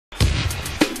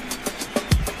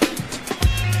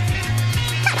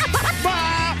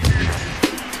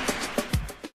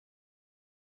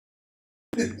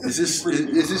Is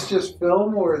this just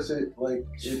film or is it like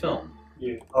It's film.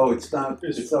 Yeah. Oh, it's not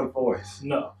voice.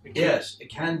 No. Yes,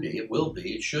 it can be. It will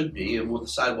be. It should be. And we'll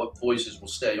decide what voices will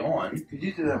stay on. Could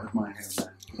you do that with my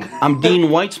hair, man? I'm Dean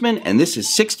Weitzman, and this is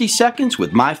 60 Seconds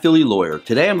with My Philly Lawyer.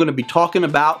 Today I'm going to be talking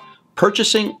about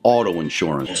purchasing auto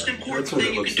insurance. The most important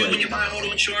thing you can do when you buy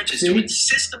auto insurance is to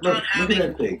insist upon having look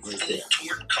at that thing right full there.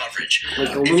 tort coverage. Like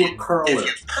a If little you- curler. If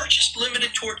you've purchased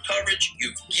limited tort coverage,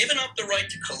 you've given up the right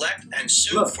to collect and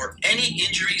sue Look. for any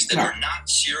injuries that are not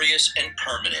serious and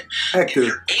permanent. If Hector,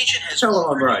 your agent has tell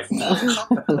him I'm right.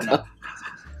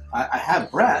 I have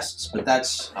breasts, but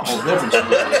that's a whole different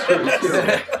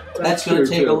story. That's going to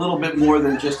take a little bit more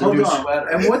than just a new sweater.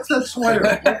 And what's that sweater?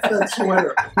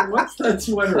 What's that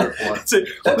sweater for?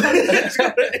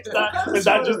 It's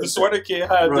not just the sweater kid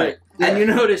had. Right. And you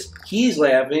notice he's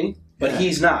laughing, but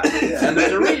he's not. And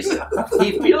there's a reason.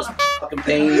 He feels fucking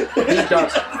pain. He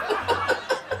doesn't.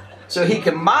 So he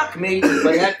can mock me,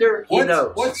 but Hector, he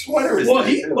knows. What sweater is Well, that?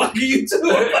 he too? lucky you too.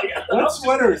 What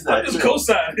sweater is that? I'm just too?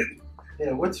 co-signing.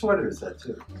 Yeah, what sweater is that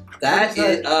too? That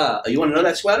is, you want to know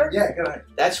that sweater? Yeah, go ahead.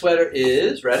 That sweater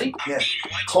is, ready? Yeah.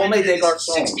 Comme des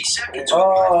garçons. 60 seconds.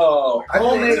 Oh,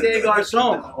 Comme des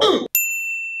garçons.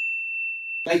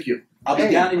 Thank you. I'll be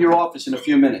Hey. down in your office in a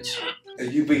few minutes. Are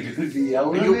you going to be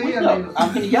yelling at You, me? I no, mean, I'm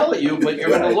going to yell at you, but you're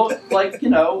going to look like, you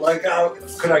know. like,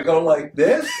 could I go like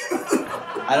this?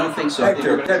 I don't think so. I think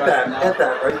Hector, we're get gonna try that, from get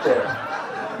that right there.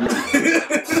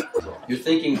 You're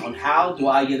thinking on how do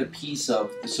I get a piece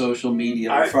of the social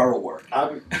media I- referral work?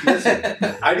 Listen,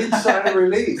 I didn't sign a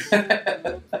release.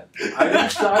 I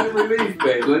didn't sign a release,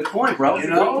 baby. Good point, bro. You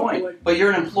Good know? point. But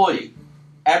you're an employee.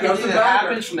 Everything Doesn't that matter.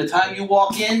 happens from the time you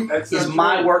walk in That's is not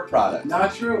my true. work product.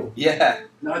 Not true. Yeah.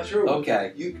 Not true.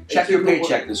 Okay. You Check your it's-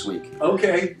 paycheck this week.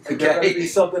 Okay. Okay. There's gonna be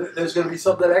something. There's gonna be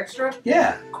something extra.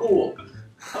 Yeah. Cool.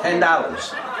 $10.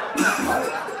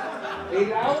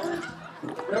 8 hours? Is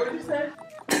that what you said?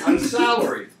 On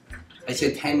salary. I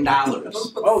said $10.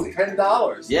 Oh,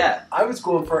 $10. Yeah. I was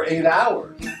going for 8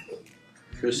 hours.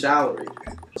 Your salary.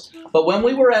 But when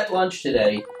we were at lunch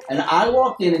today, and I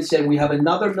walked in and said, we have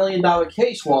another $1 million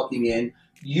case walking in,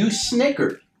 you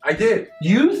snickered. I did.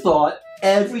 You thought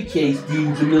every case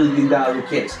deems $1 million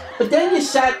case. But then you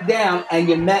sat down and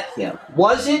you met him.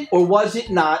 Was it or was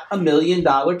it not $1 million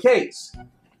case?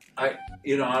 I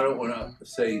don't want to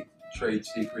say trade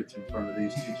secrets in front of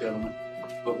these two gentlemen,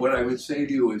 but what I would say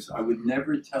to you is I would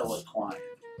never tell a client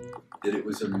that it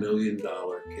was $1 million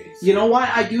case. You know why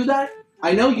I do that?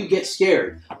 I know you get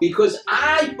scared because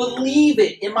I believe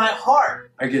it in my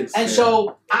heart. I get scared. And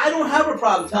so I don't have a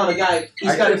problem telling a guy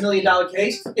he's got $1 million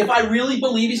case if I really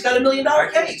believe he's got $1 million I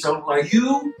case. just don't like.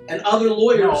 You and other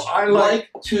lawyers No, I like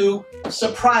to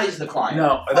surprise the client.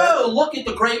 No, Oh, look at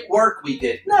the great work we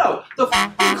did. No, the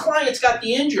client's got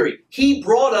the injury. He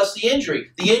brought us the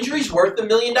injury. The injury's worth $1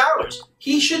 million.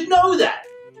 He should know that.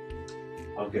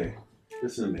 Okay,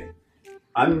 listen to me.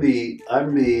 I'm the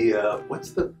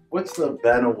what's the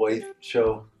Vanna White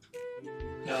show?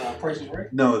 Price is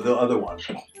Right. No, the other one.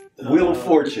 Wheel of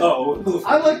Fortune. Oh.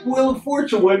 I like Wheel of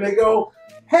Fortune when they go,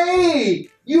 "Hey,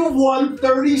 you won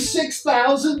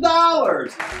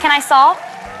 $36,000." Can I solve?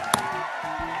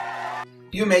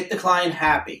 You make the client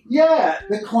happy. Yeah,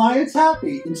 the client's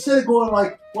happy. Instead of going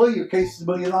like, "Well, your case is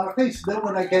 $1 million case," then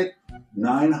when I get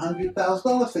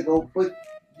 $900,000, they go, "But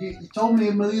you told me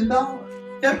 $1 million."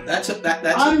 Yeah, that's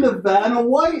I'm the Vanna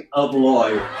White of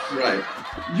lawyers. right.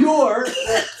 You're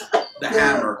The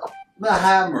hammer. the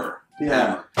hammer.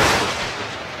 Yeah.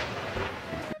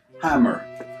 Hammer.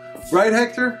 Right,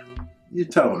 Hector? You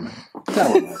tell him.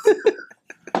 Tell him.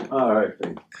 All right,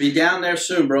 baby. Be down there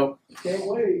soon, bro. Can't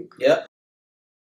wait. Yep.